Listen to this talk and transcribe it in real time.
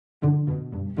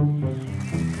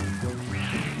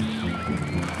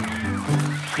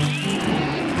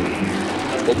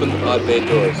Open the pod bay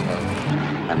doors,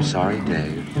 Hal. I'm sorry,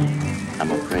 Dave.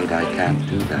 I'm afraid I can't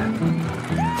do that.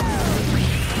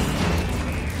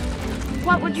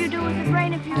 What would you do with a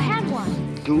brain if you had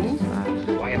one? Do?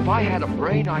 Why, if I had a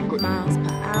brain, I could... Miles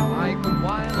per hour. I could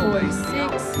while away.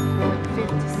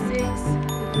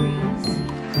 46.56 degrees.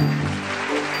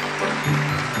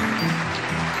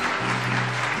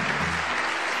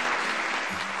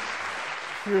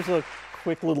 Here's a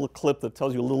quick little clip that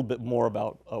tells you a little bit more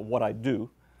about what I do.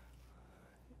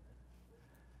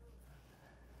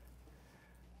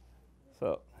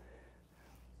 So,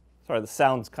 sorry, the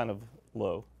sound's kind of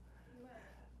low.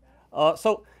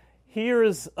 So here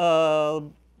is a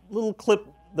little clip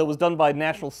that was done by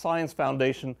National Science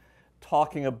Foundation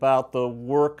talking about the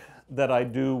work that I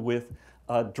do with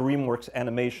DreamWorks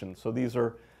Animation. So these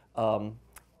are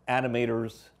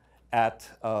animators at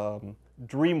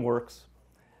DreamWorks,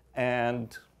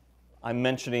 and I'm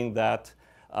mentioning that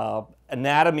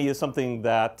anatomy is something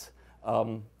that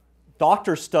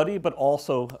doctors study, but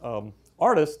also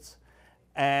artists,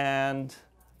 and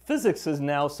physics is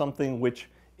now something which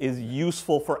is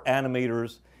useful for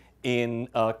animators in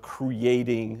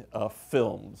creating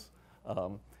films.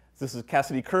 This is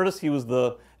Cassidy Curtis. He was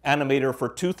the animator for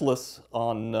Toothless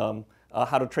on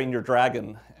How to Train Your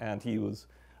Dragon, and he was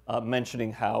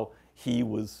mentioning how he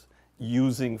was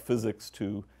using physics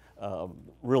to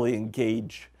really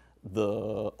engage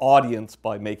the audience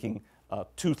by making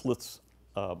Toothless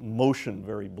motion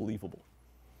very believable.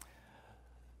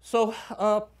 So,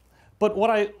 but what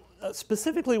I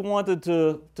specifically wanted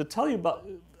to tell you about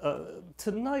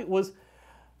tonight was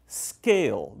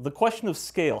scale, the question of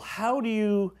scale. How do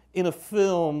you, in a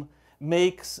film,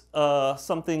 make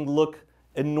something look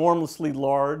enormously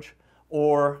large,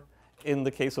 or in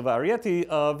the case of Arrietty,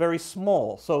 very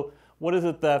small? So what is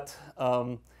it that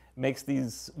makes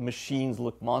these machines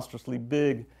look monstrously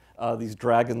big, these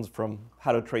dragons from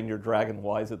How to Train Your Dragon?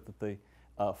 Why is it that they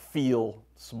feel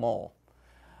small?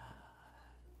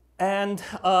 And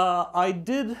I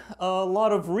did a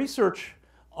lot of research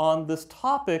on this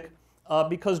topic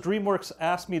because DreamWorks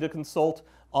asked me to consult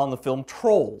on the film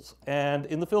Trolls. And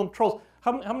in the film Trolls,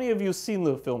 how many of you have seen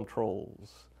the film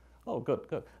Trolls? Oh, good,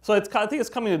 good. So I think it's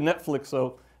coming to Netflix,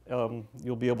 so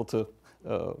you'll be able to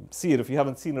see it if you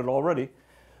haven't seen it already.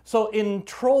 So in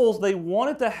Trolls, they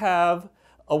wanted to have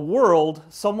a world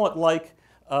somewhat like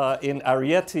in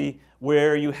Arrietty,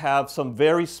 where you have some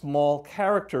very small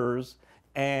characters,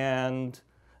 and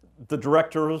the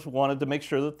directors wanted to make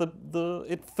sure that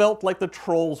it felt like the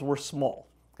trolls were small.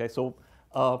 Okay, so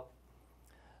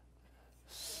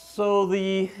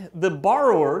the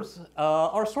borrowers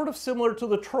are sort of similar to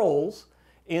the trolls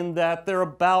in that they're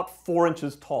about 4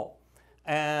 inches tall,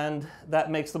 and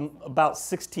that makes them about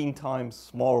 16 times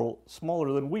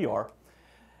smaller than we are.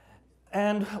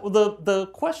 And the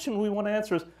question we want to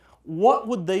answer is, what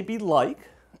would they be like?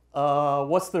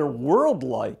 What's their world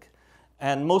like?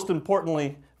 And most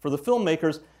importantly, for the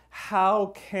filmmakers,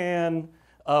 how can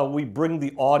we bring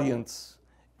the audience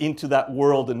into that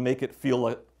world and make it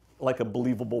feel like a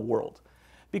believable world?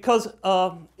 Because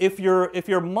if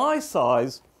you're my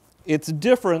size, it's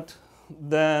different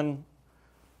than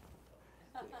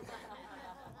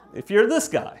if you're this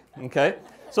guy, okay?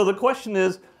 So the question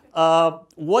is,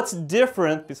 what's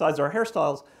different, besides our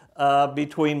hairstyles,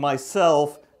 between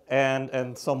myself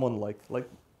and someone like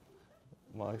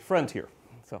my friend here?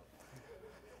 So,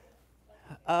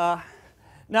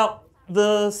 now,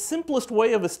 the simplest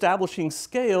way of establishing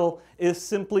scale is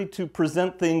simply to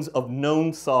present things of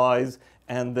known size,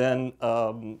 and then,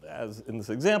 as in this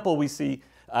example, we see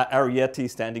Arrietty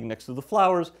standing next to the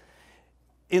flowers.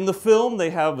 In the film, they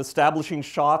have establishing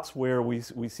shots where we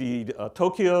see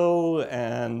Tokyo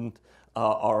and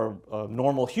our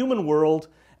normal human world,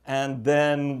 and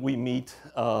then we meet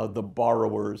the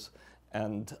borrowers,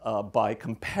 and by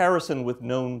comparison with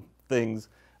known things,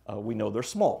 we know they're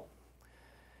small.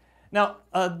 Now,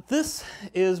 this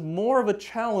is more of a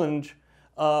challenge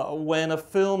when a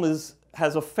film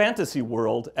has a fantasy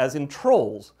world, as in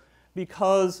Trolls,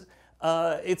 because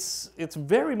it's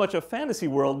very much a fantasy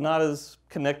world, not as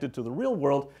connected to the real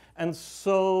world. And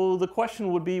so the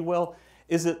question would be, well,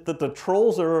 is it that the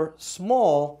trolls are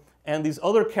small and these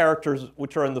other characters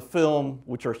which are in the film,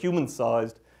 which are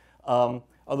human-sized, are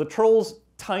the trolls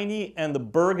tiny and the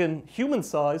Bergen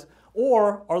human-sized,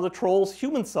 or are the trolls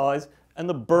human-sized and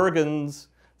the Bergens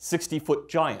 60-foot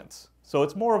giants? So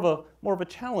it's more of a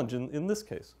challenge in this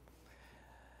case.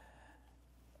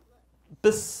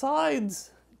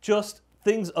 Besides just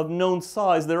things of known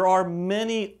size, there are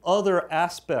many other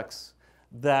aspects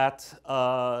that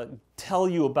tell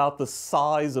you about the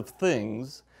size of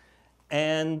things,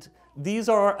 and these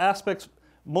are aspects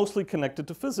mostly connected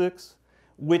to physics,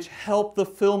 which help the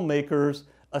filmmakers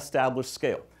establish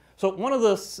scale. So one of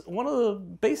the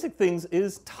basic things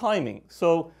is timing.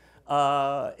 So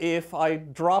if I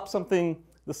drop something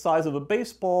the size of a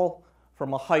baseball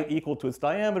from a height equal to its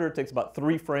diameter, it takes about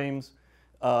 3 frames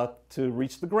to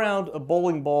reach the ground. A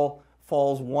bowling ball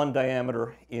falls 1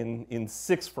 diameter in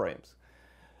 6 frames.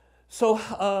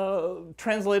 So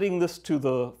translating this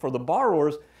to for the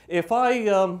borrowers, if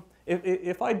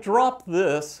I drop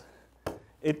this,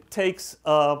 it takes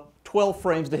 12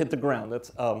 frames to hit the ground.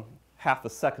 That's half a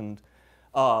second.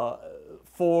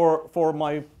 For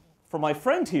my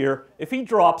friend here, if he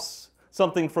drops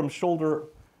something from shoulder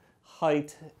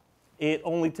height, it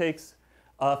only takes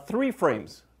 3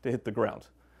 frames to hit the ground.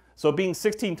 So being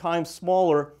 16 times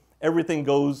smaller, everything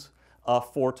goes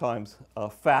 4 times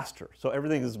faster. So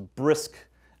everything is brisk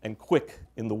and quick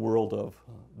in the world of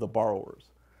the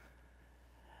borrowers.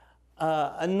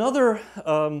 Another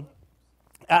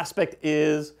aspect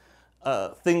is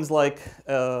things like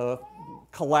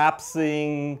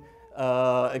collapsing,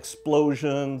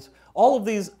 explosions. All of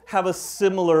these have a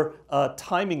similar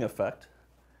timing effect.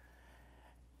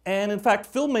 And in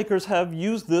fact, filmmakers have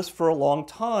used this for a long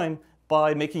time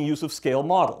by making use of scale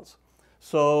models.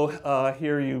 So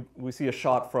here we see a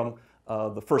shot from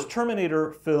the first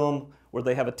Terminator film where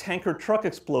they have a tanker truck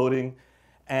exploding,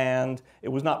 and it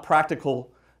was not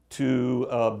practical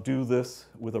to do this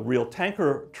with a real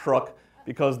tanker truck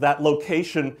because that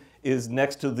location is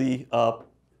next to the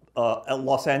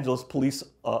Los Angeles Police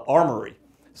Armory.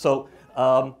 So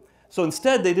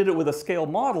instead they did it with a scale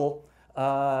model.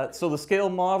 So the scale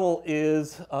model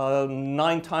is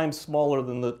 9 times smaller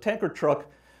than the tanker truck.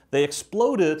 They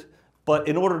explode it, but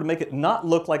in order to make it not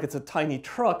look like it's a tiny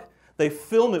truck, they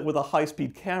film it with a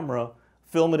high-speed camera,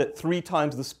 film it at 3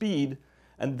 times the speed,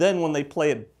 and then when they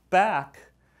play it back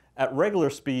at regular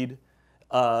speed,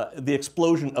 the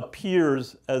explosion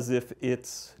appears as if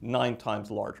it's 9 times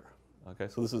larger. Okay,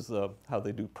 so this is how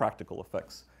they do practical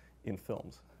effects in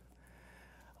films.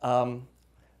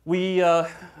 We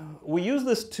use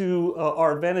this to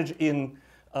our advantage in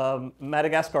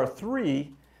Madagascar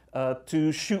 3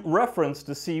 to shoot reference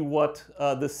to see what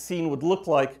this scene would look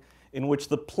like in which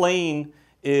the plane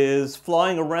is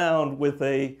flying around with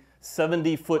a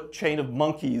 70-foot chain of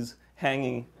monkeys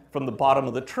hanging from the bottom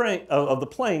of the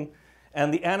plane,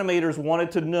 and the animators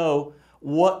wanted to know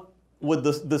what would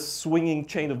this swinging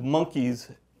chain of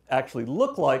monkeys actually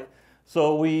look like.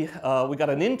 So we got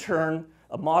an intern,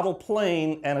 a model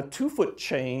plane, and a 2-foot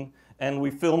chain, and we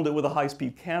filmed it with a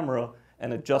high-speed camera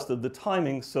and adjusted the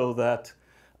timing so that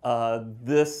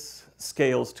this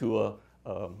scales to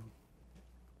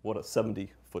what a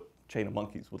 70-foot chain of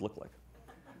monkeys would look like,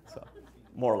 so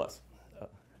more or less.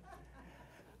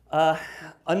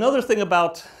 Another thing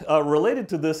about related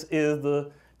to this is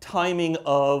the timing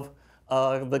of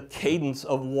the cadence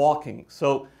of walking.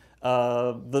 So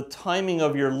the timing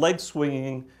of your leg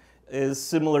swinging is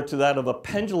similar to that of a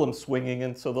pendulum swinging,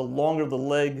 and so the longer the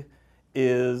leg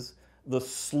is, the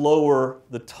slower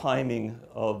the timing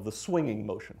of the swinging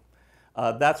motion.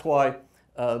 That's why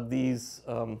these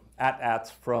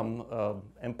AT-ATs from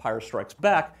Empire Strikes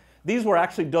Back, these were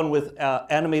actually done with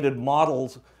animated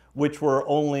models which were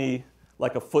only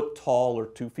like a foot tall or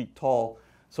 2 feet tall.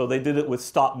 So they did it with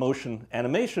stop motion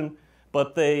animation,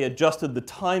 but they adjusted the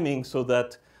timing so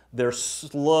that they're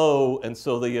slow and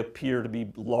so they appear to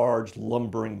be large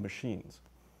lumbering machines.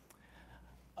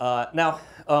 Now,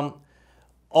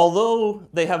 although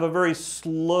they have a very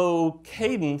slow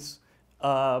cadence,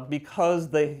 because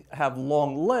they have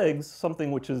long legs,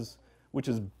 something which is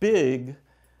big,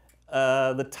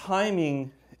 the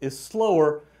timing is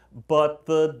slower, but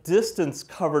the distance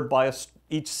covered by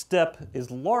each step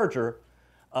is larger.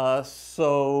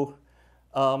 So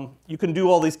you can do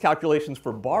all these calculations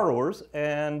for borrowers,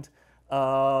 and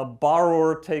a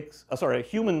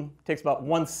human takes about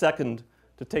 1 second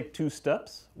to take 2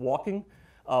 steps walking.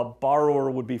 A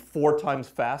borrower would be 4 times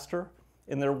faster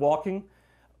in their walking.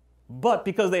 But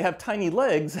because they have tiny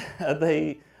legs,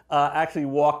 they actually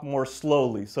walk more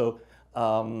slowly. So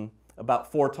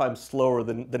about 4 times slower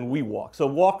than we walk. So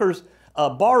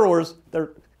borrowers,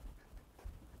 they're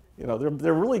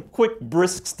really quick,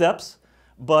 brisk steps,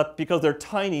 but because they're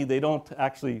tiny, they don't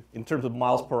actually, in terms of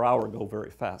miles per hour, go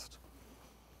very fast.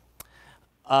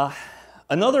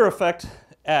 Another effect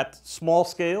at small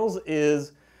scales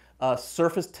is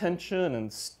surface tension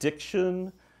and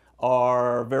stiction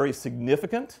are very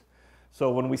significant.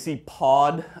 So when we see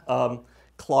Pod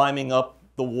climbing up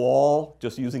the wall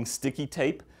just using sticky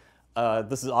tape,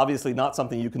 this is obviously not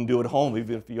something you can do at home.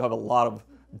 Even if you have a lot of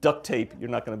duct tape, you're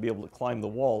not going to be able to climb the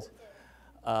walls.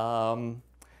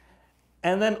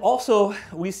 And then also,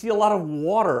 we see a lot of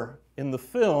water in the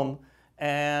film,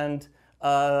 and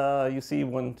you see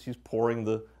when she's pouring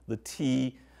the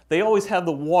tea, they always have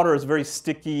the water as very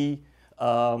sticky,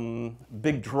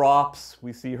 big drops.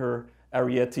 We see her,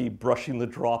 Arrietty, brushing the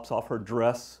drops off her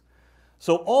dress.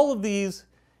 So all of these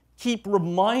keep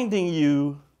reminding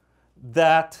you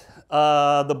that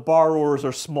the borrowers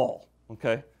are small,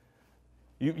 okay?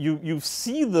 You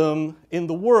see them in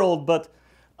the world, but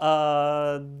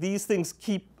these things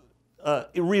keep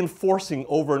reinforcing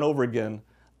over and over again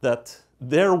that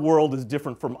their world is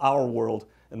different from our world,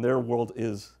 and their world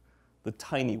is the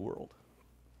tiny world.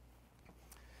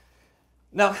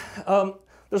 Now,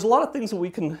 there's a lot of things that we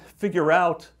can figure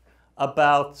out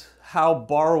about how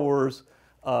borrowers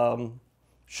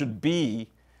should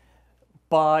be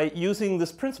by using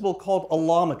this principle called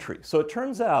allometry. So it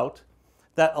turns out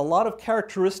that a lot of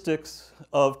characteristics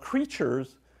of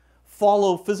creatures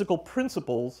follow physical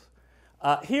principles.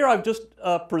 Here I've just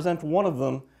present one of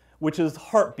them, which is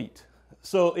heartbeat.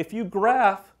 So if you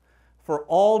graph for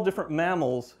all different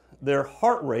mammals their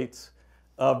heart rates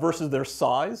versus their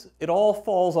size, it all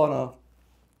falls on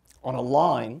a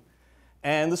line,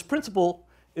 and this principle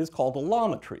is called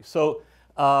allometry. So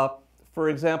for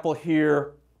example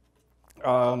here,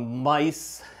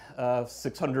 mice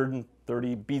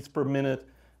 630 beats per minute,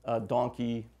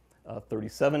 donkey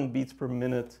 37 beats per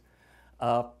minute.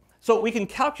 So we can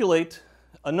calculate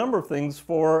a number of things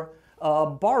for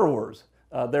borrowers.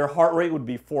 Their heart rate would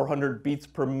be 400 beats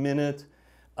per minute.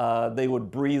 They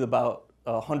would breathe about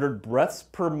 100 breaths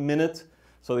per minute.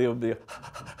 So they would be.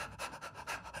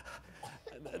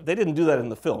 They didn't do that in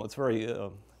the film. It's very,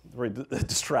 very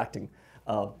distracting.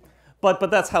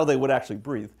 But that's how they would actually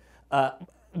breathe.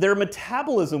 Their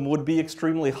metabolism would be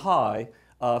extremely high.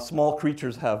 Small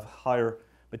creatures have higher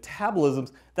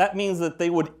metabolisms. That means that they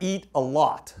would eat a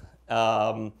lot.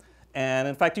 And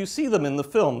in fact, you see them in the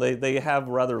film. They have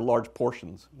rather large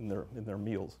portions in their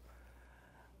meals.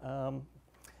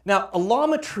 Now,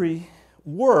 allometry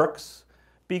works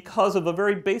because of a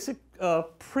very basic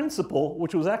principle,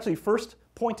 which was actually first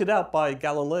pointed out by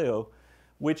Galileo,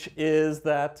 which is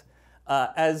that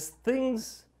as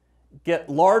things get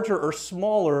larger or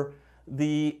smaller,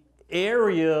 the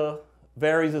area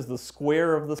varies as the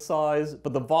square of the size,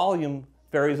 but the volume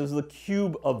varies as the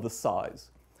cube of the size.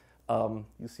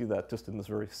 You see that just in this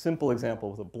very simple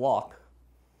example with a block.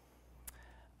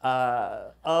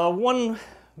 One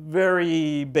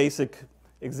very basic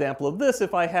example of this,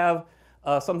 if I have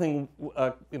something,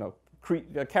 a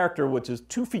character which is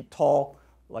 2 feet tall,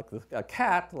 like a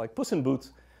cat, like Puss in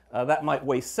Boots, that might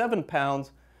weigh 7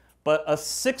 pounds, but a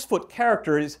 6-foot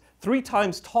character is 3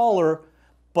 times taller,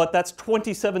 but that's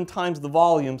 27 times the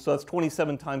volume, so that's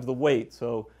 27 times the weight.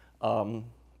 So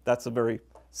that's a very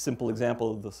simple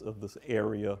example of this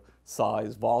area,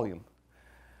 size, volume.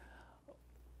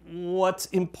 What's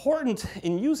important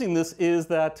in using this is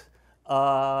that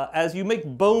as you make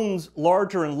bones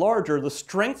larger and larger, the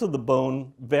strength of the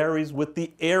bone varies with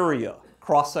the area,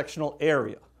 cross-sectional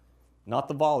area, not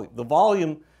the volume. The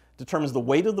volume determines the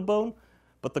weight of the bone,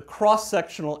 but the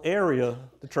cross-sectional area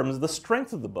determines the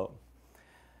strength of the bone.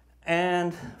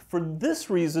 And for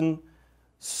this reason,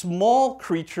 small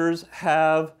creatures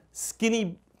have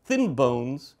skinny, thin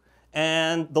bones,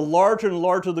 and the larger and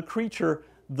larger the creature,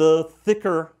 the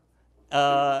thicker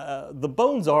the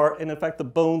bones are, and in fact the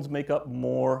bones make up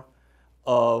more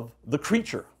of the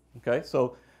creature. Okay,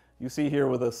 so you see here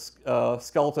with a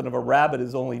skeleton of a rabbit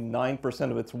is only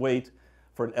 9% of its weight.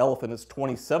 For an elephant, it's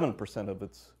 27% of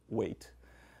its weight.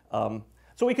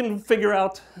 So we can figure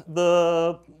out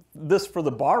this for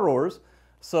the borrowers.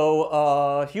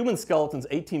 So human skeleton's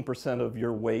 18% of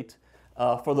your weight.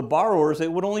 For the borrowers, it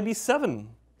would only be 7%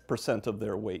 of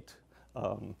their weight.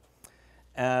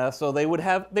 So they would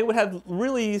have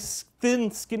really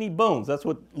thin, skinny bones. That's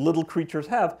what little creatures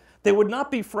have. They would not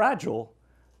be fragile.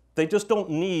 They just don't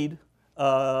need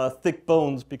thick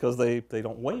bones because they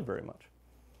don't weigh very much.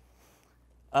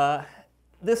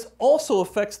 This also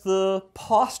affects the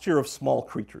posture of small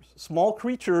creatures. Small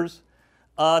creatures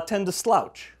tend to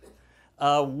slouch.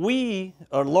 We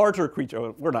are larger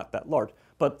creatures. We're not that large,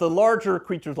 but the larger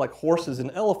creatures like horses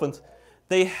and elephants,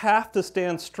 they have to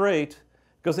stand straight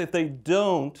because if they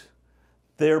don't,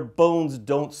 their bones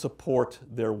don't support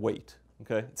their weight.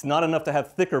 Okay? It's not enough to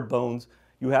have thicker bones.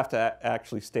 You have to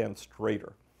actually stand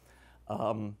straighter.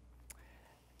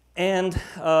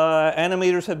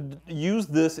 Animators have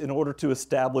used this in order to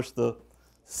establish the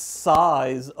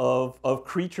size of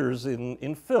creatures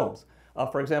in films.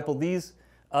 For example, these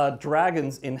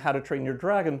dragons in How to Train Your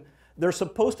Dragon, they're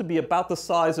supposed to be about the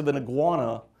size of an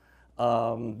iguana.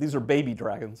 These are baby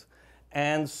dragons.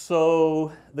 And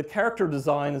so the character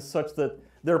design is such that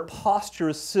their posture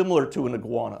is similar to an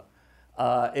iguana.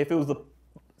 If it was the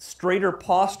straighter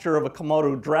posture of a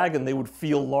Komodo dragon, they would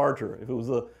feel larger. If it was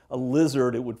a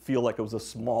lizard, it would feel like it was a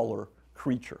smaller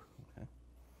creature. Okay?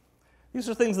 These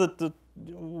are things that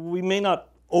we may not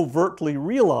overtly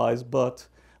realize, but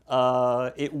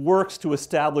it works to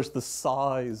establish the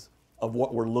size of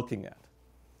what we're looking at.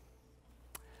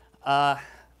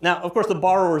 Now, of course, the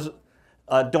borrowers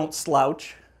don't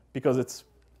slouch because it's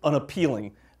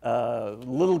unappealing.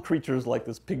 Little creatures like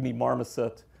this pygmy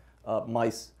marmoset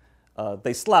mice,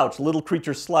 they slouch. Little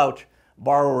creatures slouch.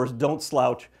 Borrowers don't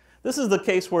slouch. This is the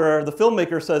case where the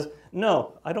filmmaker says,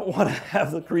 no, I don't want to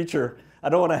have the creature. I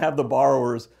don't want to have the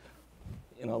borrowers,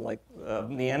 you know, like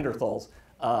Neanderthals.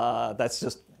 That's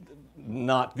just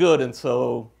not good, and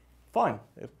so fine.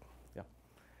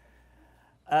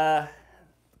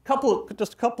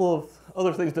 Just a couple of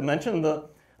other things to mention. The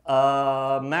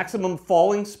maximum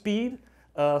falling speed.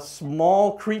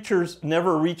 Small creatures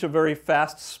never reach a very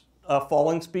fast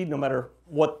falling speed, no matter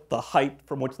what the height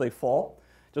from which they fall,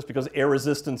 just because air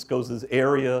resistance goes as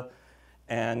area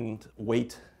and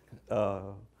weight,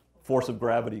 force of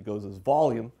gravity goes as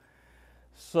volume.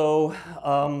 So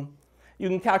you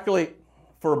can calculate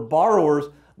for borrowers,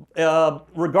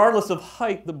 regardless of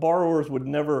height, the borrowers would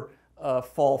never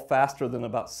fall faster than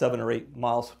about 7 or 8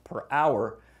 miles per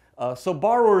hour. So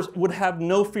borrowers would have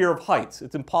no fear of heights.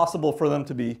 It's impossible for them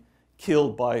to be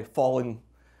killed by falling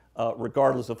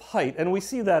regardless of height. And we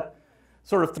see that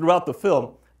sort of throughout the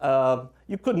film.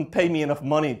 You couldn't pay me enough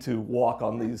money to walk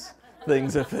on these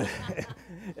things if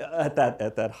at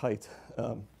that height.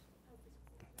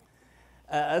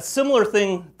 A similar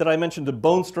thing that I mentioned to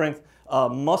bone strength,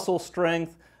 muscle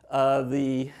strength,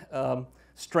 the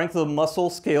strength of the muscle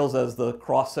scales as the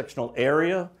cross-sectional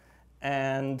area.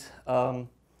 And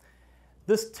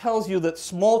this tells you that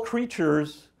small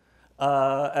creatures,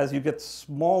 as you get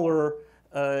smaller,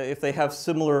 if they have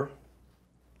similar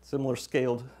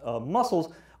scaled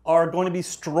muscles, are going to be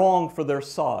strong for their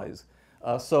size.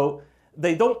 So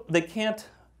they can't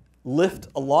lift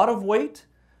a lot of weight,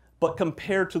 but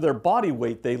compared to their body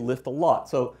weight, they lift a lot.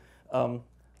 So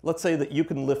let's say that you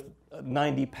can lift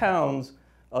 90 pounds.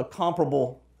 A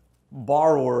comparable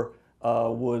borrower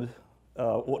would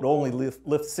only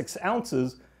lift 6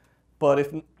 ounces, but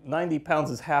if 90 pounds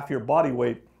is half your body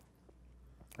weight,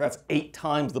 that's 8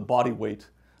 times the body weight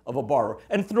of a borrower.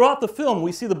 And throughout the film,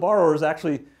 we see the borrowers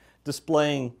actually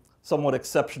displaying somewhat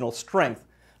exceptional strength.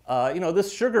 You know,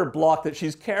 this sugar block that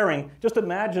she's carrying, just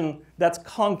imagine that's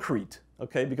concrete,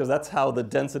 okay, because that's how the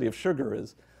density of sugar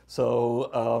is.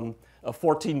 So a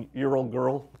 14-year-old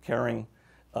girl carrying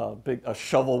a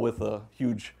shovel with a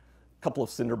huge couple of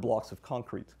cinder blocks of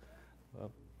concrete.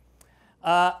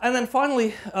 And then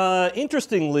finally,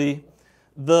 interestingly,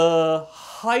 the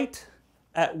height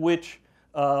at which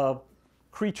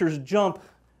creatures jump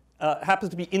happens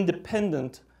to be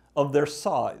independent of their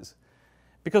size,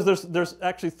 because there's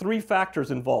actually 3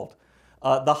 factors involved.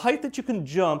 The height that you can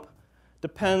jump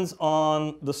depends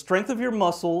on the strength of your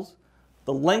muscles,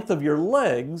 the length of your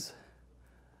legs.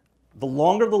 The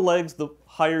longer the legs, the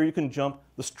higher you can jump.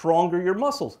 The stronger your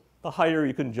muscles, the higher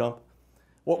you can jump.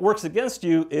 What works against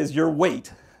you is your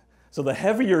weight. So the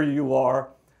heavier you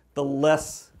are, the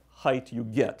less height you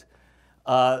get.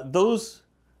 Those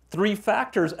 3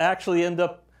 factors actually end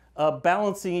up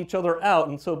balancing each other out.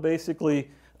 And so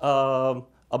basically, a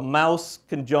mouse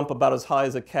can jump about as high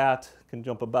as a cat, can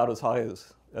jump about as high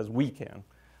as we can.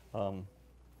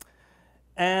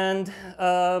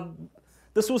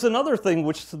 This was another thing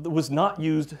which was not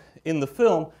used in the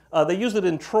film. They used it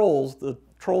in trolls. The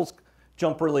trolls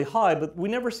jump really high, but we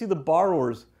never see the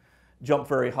borrowers jump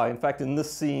very high. In fact, in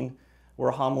this scene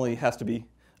where Homily has to be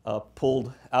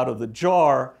pulled out of the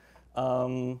jar,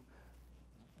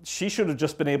 she should have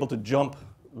just been able to jump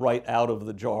right out of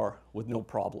the jar with no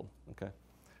problem. Okay.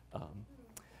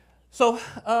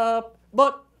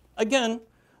 But again,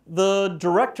 the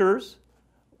directors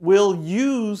will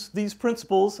use these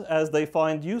principles as they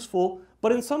find useful,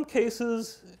 but in some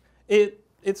cases,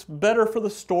 it's better for the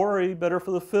story, better for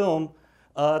the film,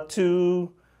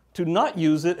 to not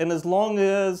use it, and as long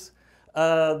as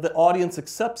the audience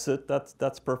accepts it,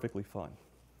 that's perfectly fine.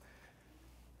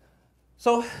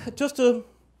 So just to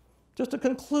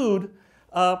conclude,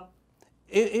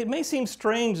 it may seem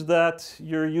strange that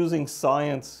you're using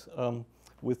science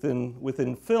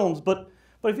within films, but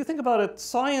if you think about it,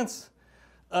 science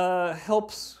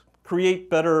helps create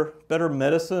better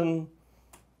medicine,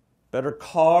 better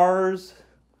cars,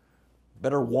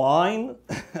 better wine.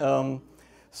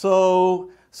 So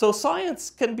science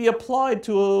can be applied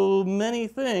to many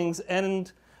things,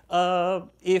 and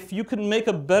if you can make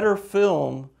a better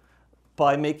film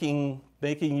by making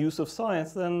use of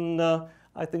science, then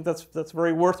I think that's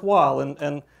very worthwhile.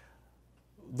 And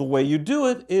the way you do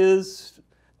it is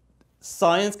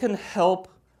science can help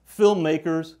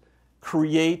filmmakers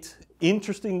create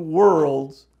interesting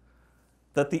worlds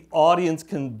that the audience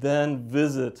can then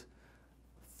visit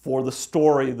for the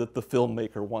story that the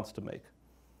filmmaker wants to make.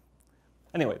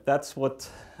 Anyway, that's what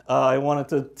I wanted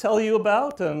to tell you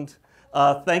about, and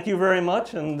thank you very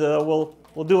much, and we'll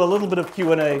do a little bit of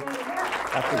Q&A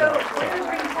after that. So we're going to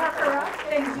bring Tucker up.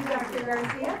 Thank you, Dr.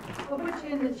 Garcia. We'll put you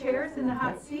in the chairs in the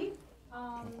hot seat.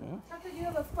 Tucker, do you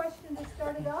have a question to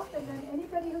start it off? And then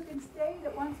anybody who can stay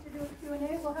that wants to do a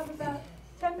Q&A, we'll have about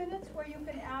 10 minutes where you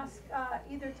can ask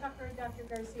either Tucker or Dr.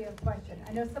 Garcia a question.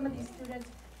 I know some of these students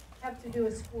have to do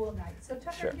a school night. So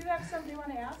Tucker, Sure. do you have something you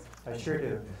want to ask? I sure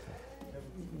do.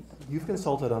 You've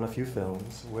consulted on a few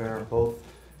films where both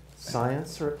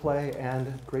science are at play and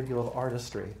a great deal of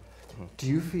artistry. Do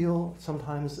you feel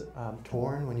sometimes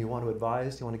torn when you want to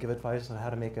advise? Do you want to give advice on how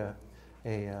to make a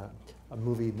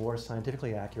movie more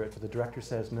scientifically accurate, but the director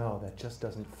says, no, that just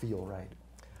doesn't feel right?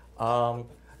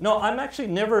 No, I'm actually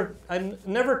never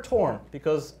torn,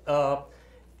 because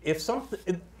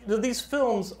these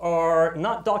films are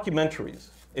not documentaries.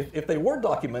 If they were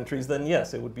documentaries, then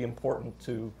yes, it would be important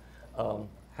to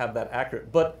have that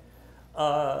accurate. But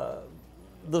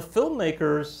the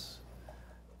filmmakers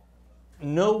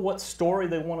know what story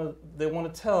they want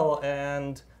to tell,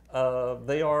 and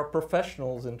they are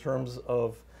professionals in terms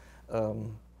of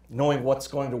knowing what's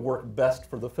going to work best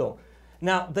for the film.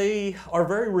 Now, they are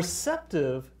very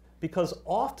receptive because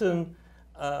often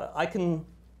I can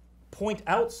point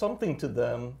out something to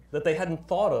them that they hadn't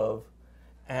thought of,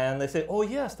 and they say, oh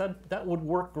yes, that would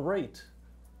work great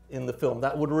in the film.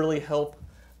 That would really help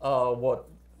what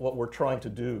we're trying to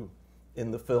do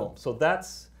in the film. So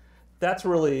that's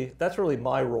really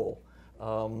my role.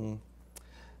 One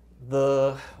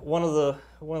of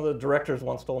the directors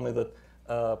once told me that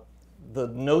the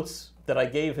notes that I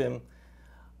gave him,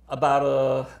 about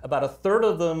a third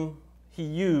of them he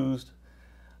used,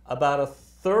 about a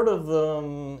third of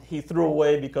them he threw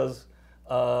away because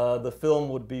the film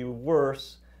would be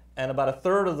worse, and about a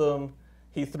third of them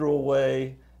he threw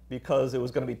away because it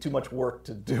was going to be too much work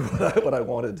to do what I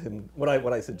wanted him, what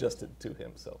I suggested to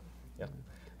him. So, yeah,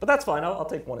 but that's fine. I'll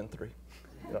take 1 in 3.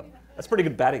 You know, that's pretty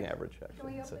good batting average,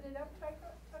 actually. Can we open it up, Tucker?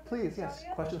 Please, yes.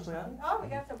 Questions from the audience? Oh, we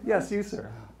got some. Yes, you,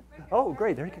 sir. Oh,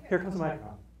 great. Here comes the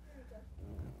microphone.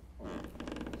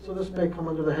 So this may come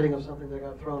under the heading of something that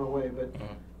got thrown away, but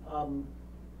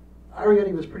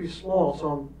Arrietty was pretty small,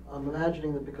 so I'm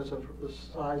imagining that because of the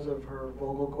size of her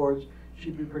vocal cords,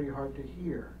 she'd be pretty hard to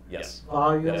hear. Yes.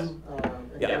 Volume? Yes.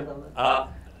 Yeah.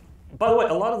 By the way,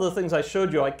 a lot of the things I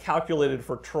showed you, I calculated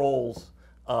for Trolls,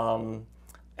 and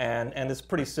it's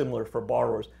pretty similar for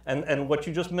Borrowers. And what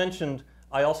you just mentioned,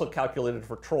 I also calculated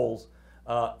for Trolls.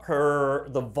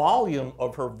 The volume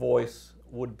of her voice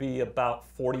would be about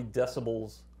 40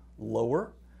 decibels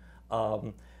lower,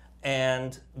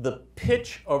 and the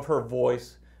pitch of her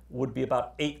voice would be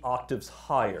about 8 octaves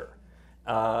higher.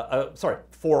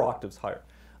 4 octaves higher.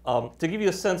 To give you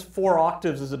a sense, 4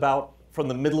 octaves is about from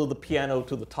the middle of the piano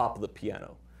to the top of the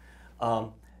piano.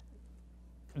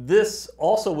 This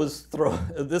also was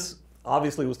this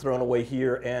obviously was thrown away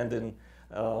here and in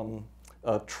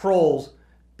Trolls,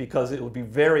 because it would be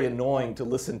very annoying to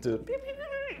listen to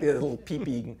little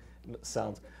peeping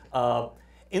sounds.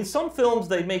 In some films,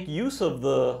 they make use of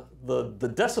the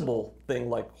decibel thing,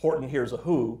 like Horton Hears a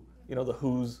Who. You know, the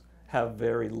Who's have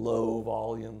very low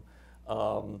volume.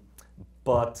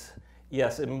 But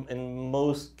yes, in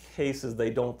most cases, they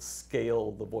don't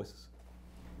scale the voices.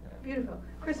 Beautiful.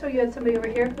 Crystal, you had somebody over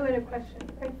here who had a question.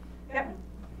 Right? Yep.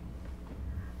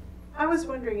 I was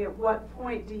wondering, at what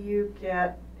point do you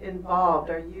get involved?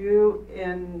 Do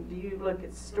you look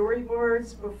at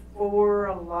storyboards before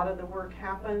a lot of the work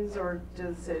happens, or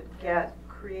does it get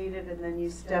created and then you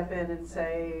step in and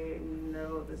say,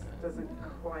 no, this doesn't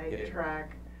quite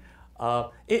track?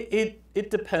 It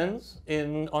depends.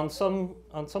 On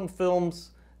some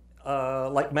films,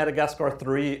 like Madagascar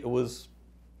 3, it was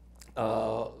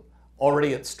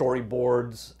already at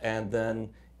storyboards, and then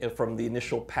from the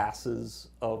initial passes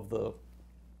of the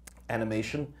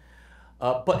animation.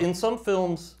 But in some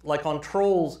films, like on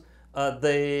Trolls,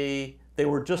 they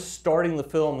were just starting the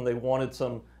film and they wanted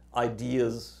some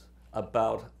ideas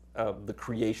about the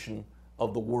creation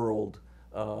of the world.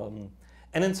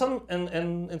 And in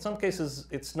some cases,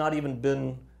 it's not even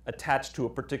been attached to a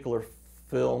particular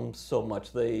film so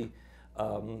much. They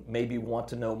maybe want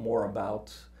to know more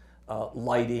about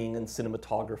lighting and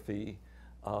cinematography.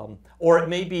 Or it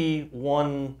may be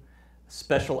one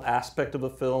special aspect of a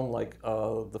film, like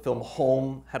the film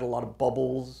Home had a lot of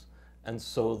bubbles, and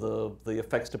so the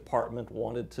effects department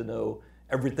wanted to know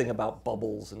everything about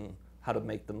bubbles and how to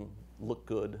make them look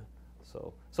good.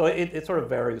 So it sort of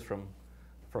varies from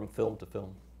film to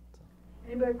film.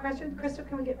 Anybody questions? Crystal,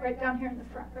 can we get right down here in the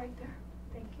front, right there?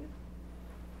 Thank you.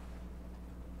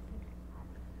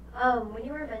 When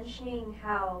you were mentioning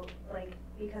how, like,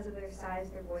 because of their size,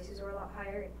 their voices were a lot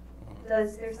higher,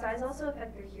 does their size also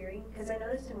affect their hearing? Because I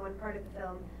noticed in one part of the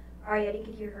film, Arrietty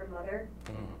could hear her mother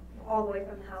all the way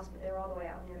from the house, but they were all the way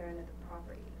out near the end of the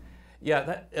property. Yeah,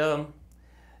 that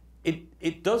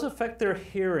it does affect their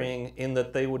hearing in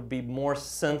that they would be more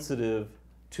sensitive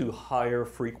to higher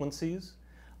frequencies.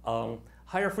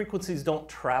 Higher frequencies don't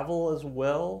travel as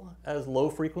well as low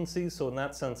frequencies, so in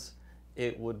that sense,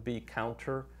 it would be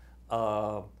counter.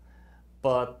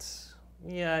 But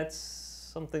yeah, it's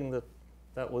something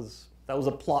that was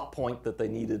a plot point that they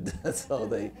needed, so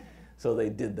they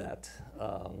did that.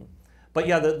 But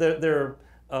yeah, they're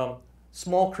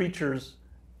small creatures.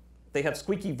 They have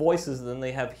squeaky voices, and then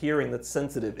they have hearing that's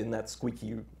sensitive in that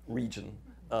squeaky region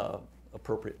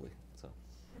appropriately. So.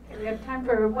 Okay, we have time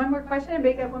for one more question.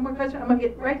 Anybody got one more question? I'm going to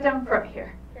get right down front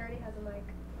here. He already has a mic.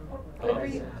 Good for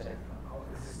you.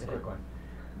 This is a quick one.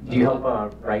 Do you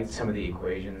help write some of the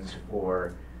equations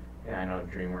for, I know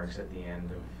DreamWorks at the end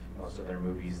of most of their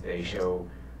movies, they show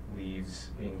leaves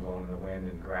being blown in the wind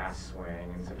and grass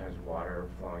swaying and sometimes water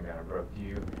flowing down a brook. Do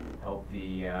you help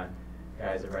the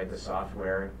guys that write the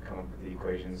software come up with the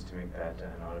equations to make that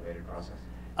an automated process?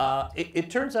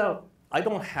 It turns out I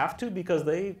don't have to, because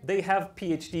they have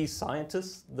PhD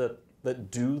scientists that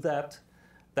do that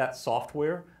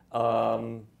software.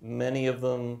 Many of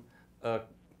them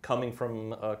coming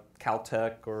from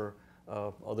Caltech or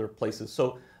other places.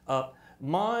 So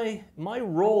my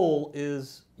role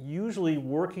is usually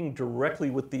working directly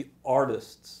with the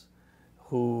artists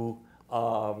who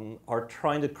are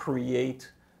trying to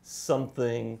create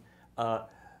something.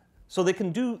 So they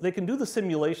can do the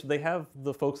simulation. They have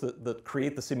the folks that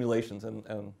create the simulations,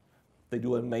 and they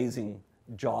do an amazing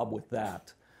job with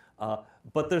that.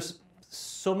 But there's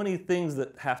so many things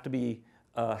that have to be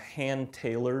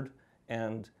hand-tailored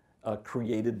and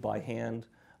created by hand,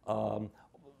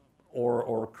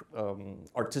 or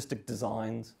artistic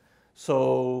designs.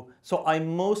 So I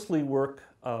mostly work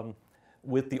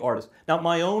with the artist. Now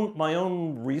my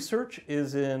own research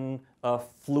is in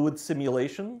fluid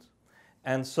simulations,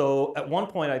 and so at one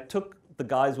point I took the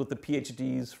guys with the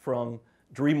PhDs from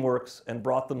DreamWorks and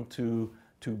brought them to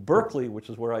Berkeley, which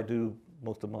is where I do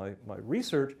most of my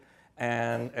research,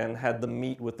 and had them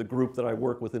meet with the group that I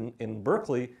work with in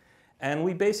Berkeley. And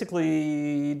we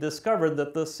basically discovered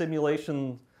that the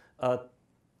simulation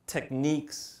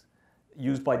techniques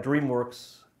used by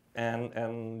DreamWorks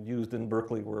and used in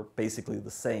Berkeley were basically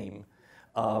the same.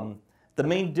 The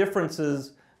main difference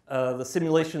is the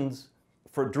simulations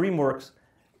for DreamWorks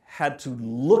had to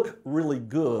look really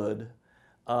good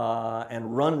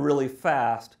and run really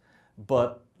fast,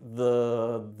 but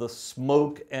the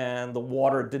smoke and the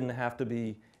water didn't have to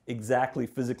be exactly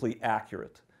physically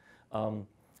accurate.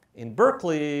 In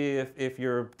Berkeley, if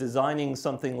you're designing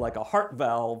something like a heart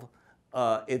valve,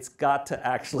 it's got to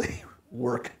actually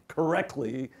work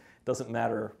correctly. It doesn't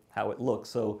matter how it looks.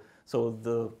 So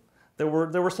there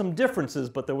were some differences,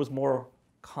 but there was more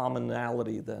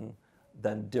commonality than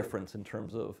difference in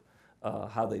terms of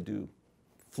how they do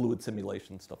fluid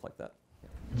simulation, stuff like that.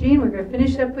 Gene, we're going to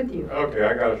finish up with you. Okay,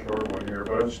 I got a short one here,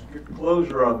 but it's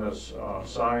closure on this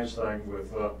science thing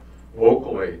with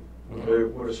vocally.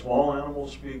 Would a small animal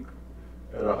speak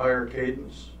at a higher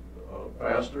cadence,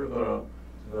 faster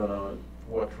than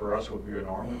what for us would be a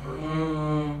normal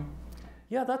person?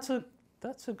 Yeah, that's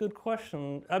a good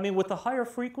question. I mean, with the higher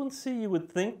frequency, you would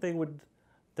think they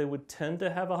would tend to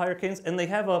have a higher cadence, and they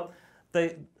have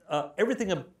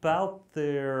everything about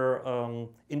their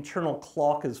internal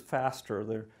clock is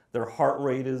faster. Their heart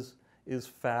rate is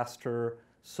faster.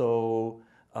 So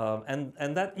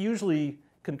and that usually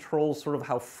controls sort of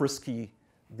how frisky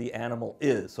the animal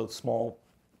is. So small,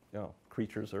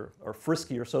 creatures are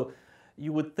friskier. So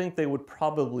you would think they would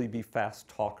probably be fast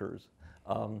talkers.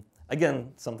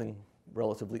 Again, something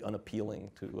relatively unappealing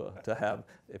to have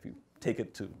if you take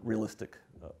it to realistic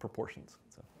proportions.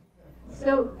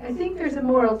 So I think there's a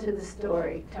moral to the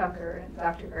story, Tucker and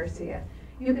Dr. Garcia.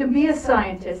 You can be a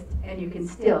scientist and you can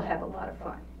still have a lot of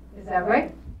fun. Is that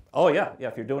right? Oh yeah,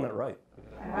 if you're doing it right.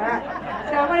 All right.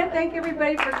 So I want to thank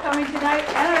everybody for coming tonight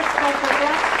and our special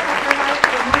guest.